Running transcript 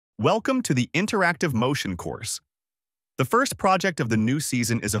Welcome to the Interactive Motion course. The first project of the new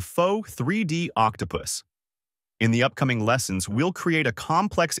season is a faux 3D octopus. In the upcoming lessons, we'll create a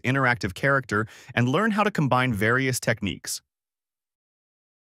complex interactive character and learn how to combine various techniques.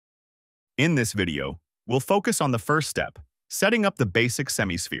 In this video, we'll focus on the first step, setting up the basic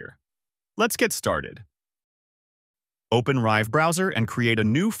semisphere. Let's get started. Open Rive browser and create a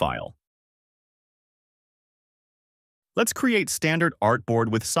new file. Let's create standard artboard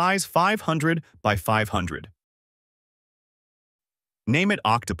with size 500 by 500. Name it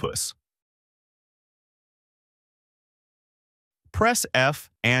Octopus. Press F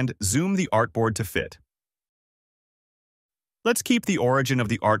and zoom the artboard to fit. Let's keep the origin of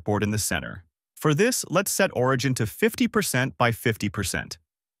the artboard in the center. For this, let's set origin to 50% by 50%.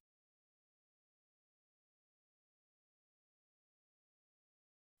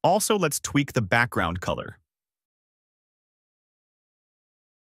 Also, let's tweak the background color.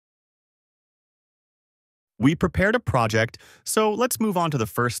 We prepared a project, so let's move on to the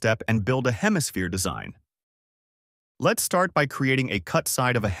first step and build a hemisphere design. Let's start by creating a cut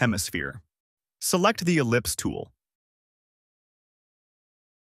side of a hemisphere. Select the ellipse tool.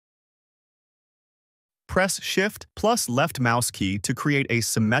 Press Shift plus left mouse key to create a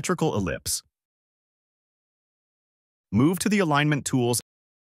symmetrical ellipse. Move to the alignment tools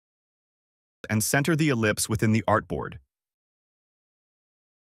and center the ellipse within the artboard.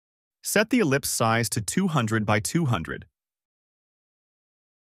 Set the ellipse size to 200 by 200.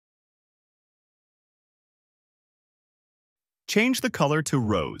 Change the color to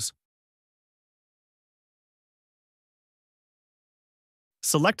rose.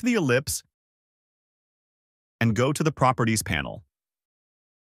 Select the ellipse and go to the Properties panel.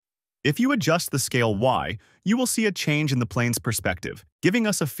 If you adjust the scale Y, you will see a change in the plane's perspective, giving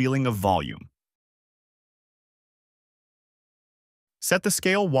us a feeling of volume. Set the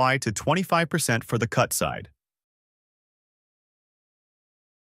scale Y to 25% for the cut side.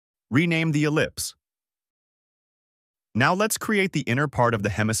 Rename the ellipse. Now let's create the inner part of the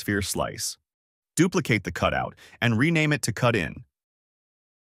hemisphere slice. Duplicate the cutout and rename it to Cut In.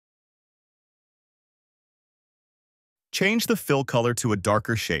 Change the fill color to a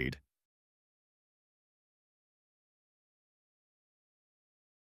darker shade.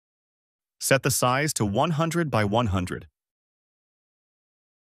 Set the size to 100 by 100.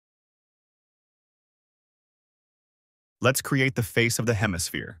 Let's create the face of the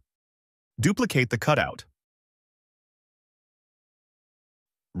hemisphere. Duplicate the cutout.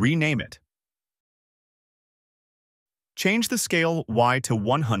 Rename it. Change the scale Y to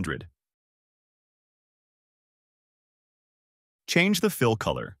 100. Change the fill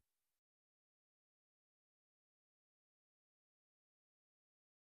color.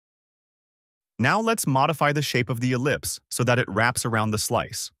 Now let's modify the shape of the ellipse so that it wraps around the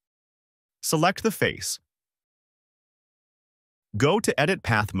slice. Select the face. Go to Edit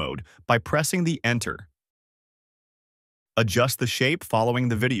Path mode by pressing the Enter. Adjust the shape following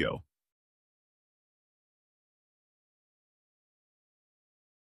the video.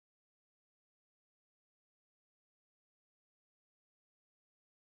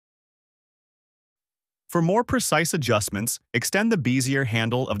 For more precise adjustments, extend the Bezier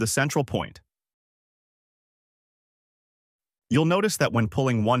handle of the central point. You'll notice that when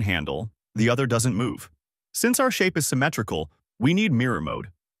pulling one handle, the other doesn't move. Since our shape is symmetrical, we need mirror mode.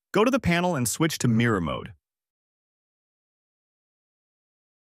 Go to the panel and switch to mirror mode.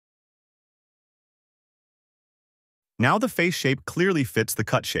 Now the face shape clearly fits the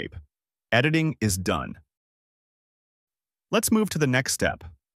cut shape. Editing is done. Let's move to the next step.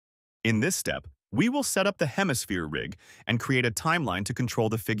 In this step, we will set up the hemisphere rig and create a timeline to control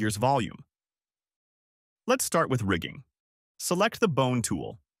the figure's volume. Let's start with rigging. Select the bone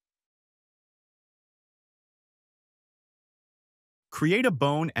tool. Create a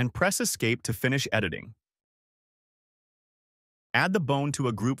bone and press Escape to finish editing. Add the bone to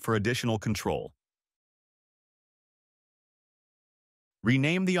a group for additional control.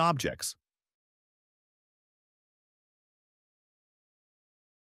 Rename the objects.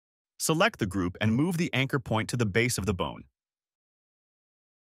 Select the group and move the anchor point to the base of the bone.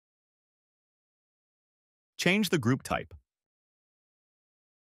 Change the group type.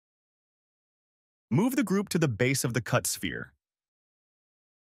 Move the group to the base of the cut sphere.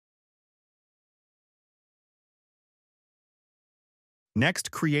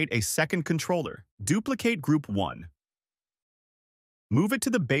 Next, create a second controller. Duplicate Group 1. Move it to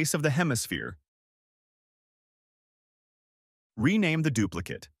the base of the hemisphere. Rename the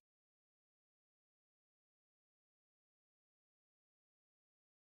duplicate.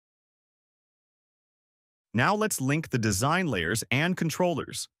 Now let's link the design layers and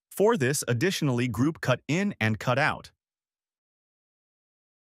controllers. For this, additionally, group cut in and cut out.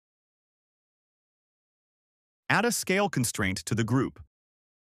 Add a scale constraint to the group.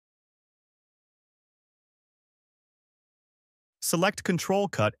 Select Control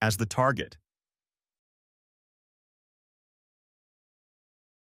Cut as the target.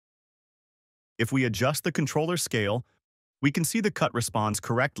 If we adjust the controller scale, we can see the cut responds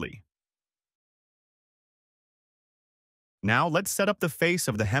correctly. Now let's set up the face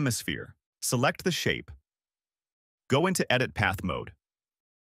of the hemisphere. Select the shape. Go into Edit Path mode.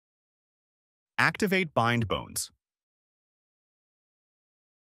 Activate Bind Bones.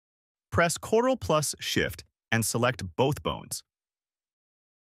 Press Ctrl plus Shift and select both bones.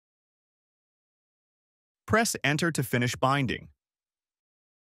 Press Enter to finish binding.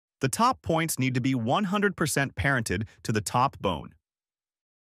 The top points need to be 100% parented to the top bone.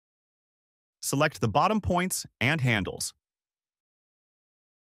 Select the bottom points and handles.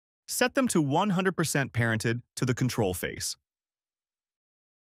 Set them to 100% parented to the control face.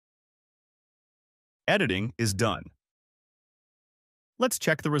 Editing is done. Let's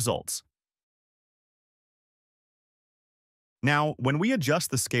check the results. Now, when we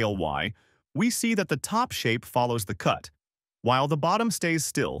adjust the scale Y, we see that the top shape follows the cut, while the bottom stays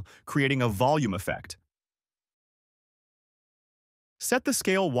still, creating a volume effect. Set the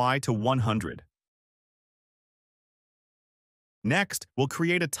scale Y to 100. Next, we'll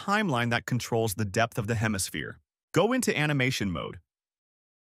create a timeline that controls the depth of the hemisphere. Go into animation mode.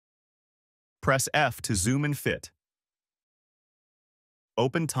 Press F to zoom and fit.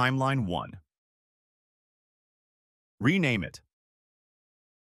 Open Timeline 1. Rename it.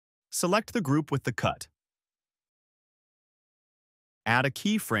 Select the group with the cut. Add a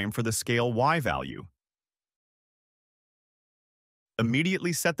keyframe for the scale Y value.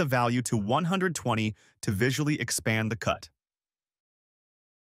 Immediately set the value to 120 to visually expand the cut.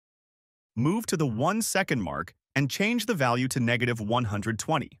 Move to the 1 second mark and change the value to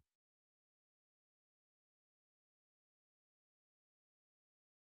 -120.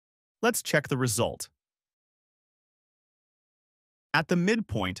 Let's check the result. At the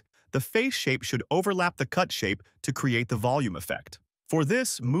midpoint, the face shape should overlap the cut shape to create the volume effect. For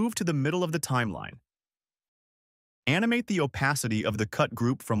this, move to the middle of the timeline. Animate the opacity of the cut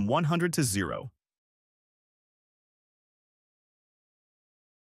group from 100 to 0.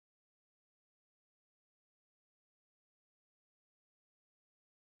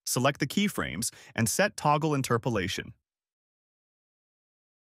 Select the keyframes and set toggle interpolation.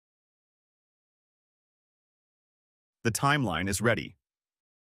 The timeline is ready.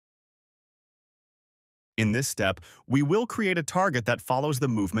 In this step, we will create a target that follows the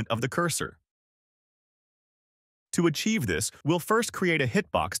movement of the cursor. To achieve this, we'll first create a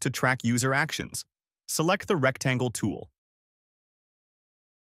hitbox to track user actions. Select the rectangle tool.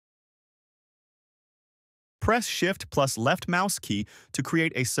 Press Shift plus left mouse key to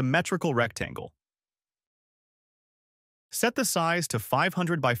create a symmetrical rectangle. Set the size to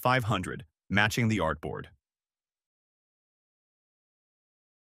 500 by 500, matching the artboard.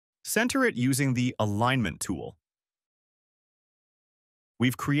 Center it using the Alignment tool.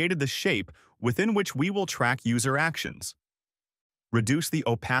 We've created the shape within which we will track user actions. Reduce the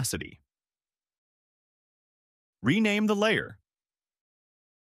opacity. Rename the layer.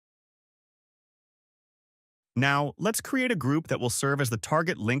 Now, let's create a group that will serve as the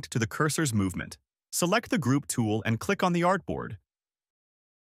target linked to the cursor's movement. Select the Group tool and click on the artboard.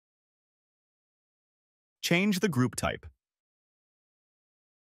 Change the group type.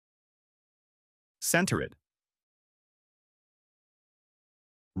 Center it.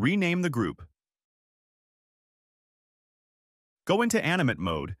 Rename the group. Go into Animate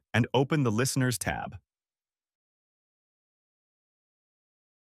mode and open the Listeners tab.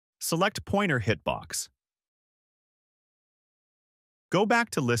 Select Pointer Hitbox. Go back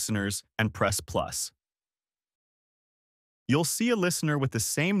to Listeners and press plus. You'll see a listener with the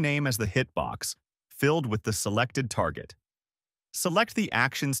same name as the hitbox, filled with the selected target. Select the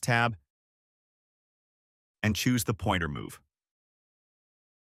Actions tab and choose the pointer move.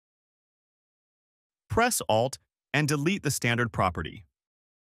 Press Alt and delete the standard property.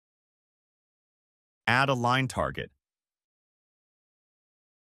 Add a line target.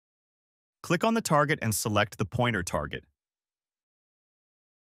 Click on the target and select the pointer target.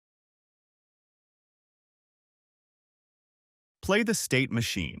 Play the state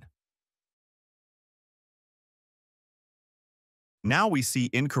machine. Now we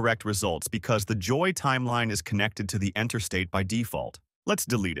see incorrect results because the Joy timeline is connected to the enter state by default. Let's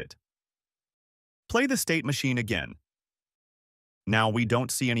delete it. Play the state machine again. Now we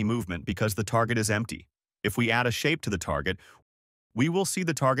don't see any movement because the target is empty. If we add a shape to the target, we will see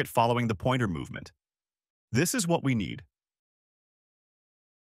the target following the pointer movement. This is what we need.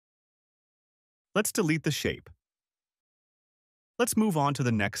 Let's delete the shape. Let's move on to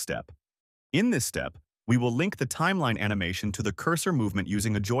the next step. In this step, we will link the timeline animation to the cursor movement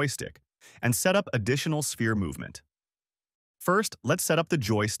using a joystick and set up additional sphere movement. First, let's set up the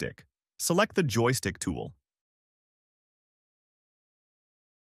joystick. Select the Joystick tool.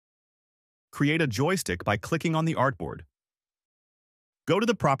 Create a joystick by clicking on the artboard. Go to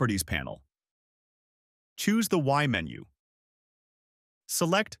the Properties panel. Choose the Y menu.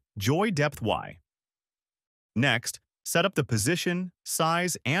 Select Joy Depth Y. Next, set up the position,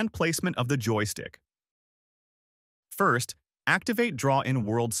 size, and placement of the joystick. First, activate Draw in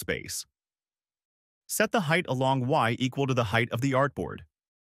World Space. Set the height along Y equal to the height of the artboard.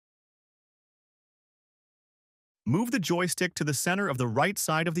 Move the joystick to the center of the right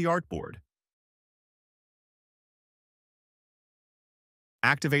side of the artboard.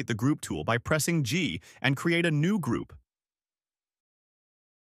 Activate the Group tool by pressing G and create a new group.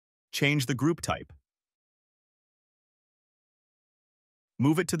 Change the group type.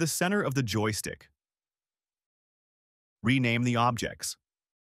 Move it to the center of the joystick. Rename the objects.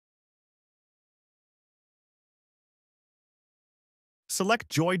 Select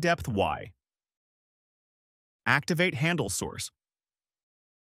Joy Depth Y. Activate Handle Source.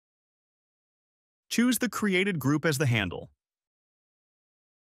 Choose the created group as the handle.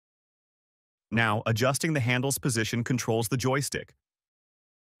 Now, adjusting the handle's position controls the joystick.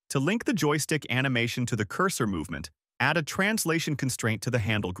 To link the joystick animation to the cursor movement, add a translation constraint to the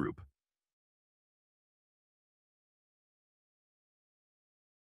handle group.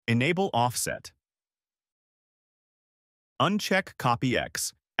 Enable Offset. Uncheck Copy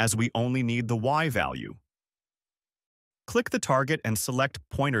X, as we only need the Y value. Click the target and select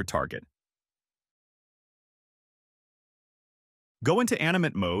Pointer Target. Go into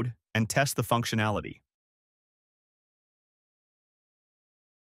Animate mode and test the functionality.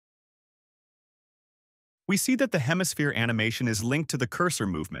 We see that the hemisphere animation is linked to the cursor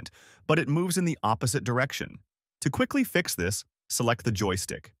movement, but it moves in the opposite direction. To quickly fix this, select the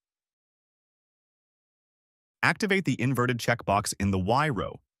joystick. Activate the inverted checkbox in the Y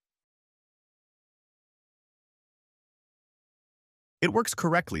row. It works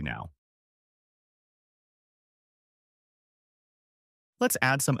correctly now. Let's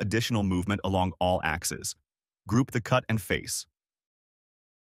add some additional movement along all axes. Group the cut and face.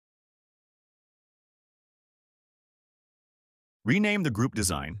 Rename the group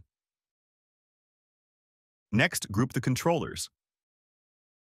design. Next, group the controllers.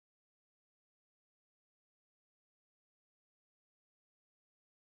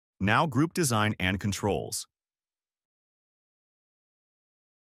 Now group design and controls.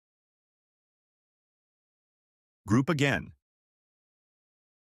 Group again.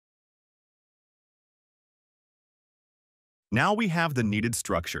 Now we have the needed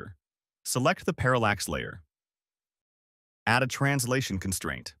structure. Select the parallax layer. Add a translation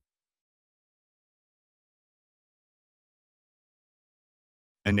constraint.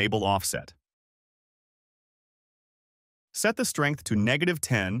 Enable Offset. Set the strength to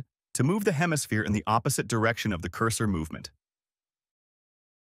 -10 to move the hemisphere in the opposite direction of the cursor movement.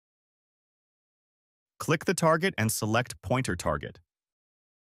 Click the target and select Pointer Target.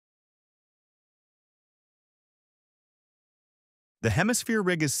 The hemisphere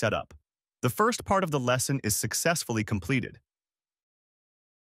rig is set up. The first part of the lesson is successfully completed.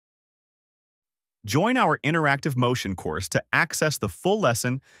 Join our interactive motion course to access the full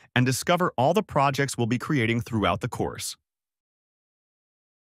lesson and discover all the projects we'll be creating throughout the course.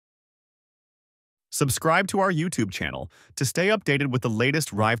 Subscribe to our YouTube channel to stay updated with the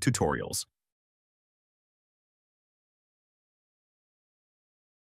latest Rive tutorials.